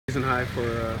Season high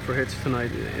for hits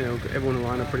tonight. You know, everyone in the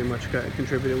lineup pretty much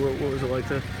contributed. What was it like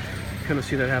to kind of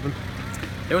see that happen?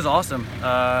 It was awesome.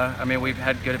 I mean, we've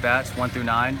had good at bats 1 through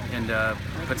 9, and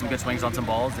put some good swings on some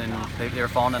balls, and they were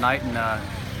falling tonight, and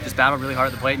just battled really hard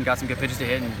at the plate and got some good pitches to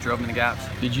hit and drove them in the gaps.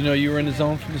 Did you know you were in the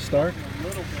zone from the start?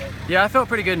 Yeah, I felt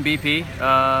pretty good in BP,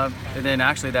 and then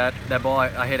actually that ball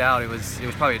I hit out, it was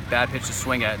probably a bad pitch to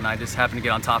swing at, and I just happened to get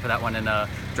on top of that one and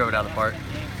drove it out of the park.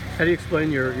 How do you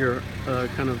explain your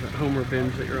kind of homer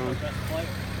binge that you're on?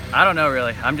 I don't know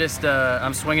really. I'm just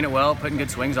I'm swinging it well, putting good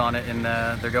swings on it, and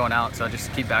they're going out. So I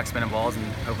just keep backspinning balls, and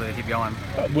hopefully they keep going.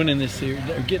 Winning this series,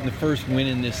 or getting the first win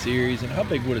in this series, and how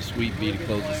big would a sweep be to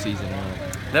close the season out?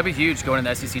 That'd be huge going in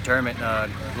the SEC tournament. A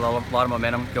lot of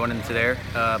momentum going into there,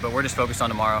 but we're just focused on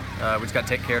tomorrow. We just got to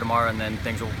take care tomorrow, and then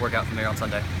things will work out from there on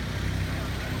Sunday.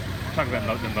 Talk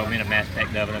about the momentum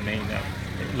aspect of it. I mean,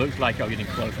 it looks like y'all getting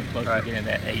closer and closer to getting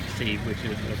that 8th seed, which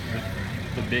is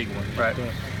the big one. Right.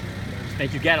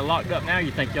 Think you got it locked up now? Or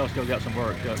you think y'all still got some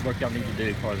work y'all need to do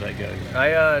as far as that goes?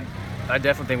 I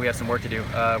definitely think we have some work to do.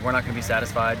 We're not going to be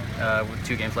satisfied with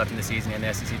 2 games left in the season in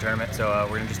the SEC tournament, so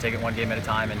we're going to just take it one game at a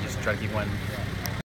time and just try to keep winning.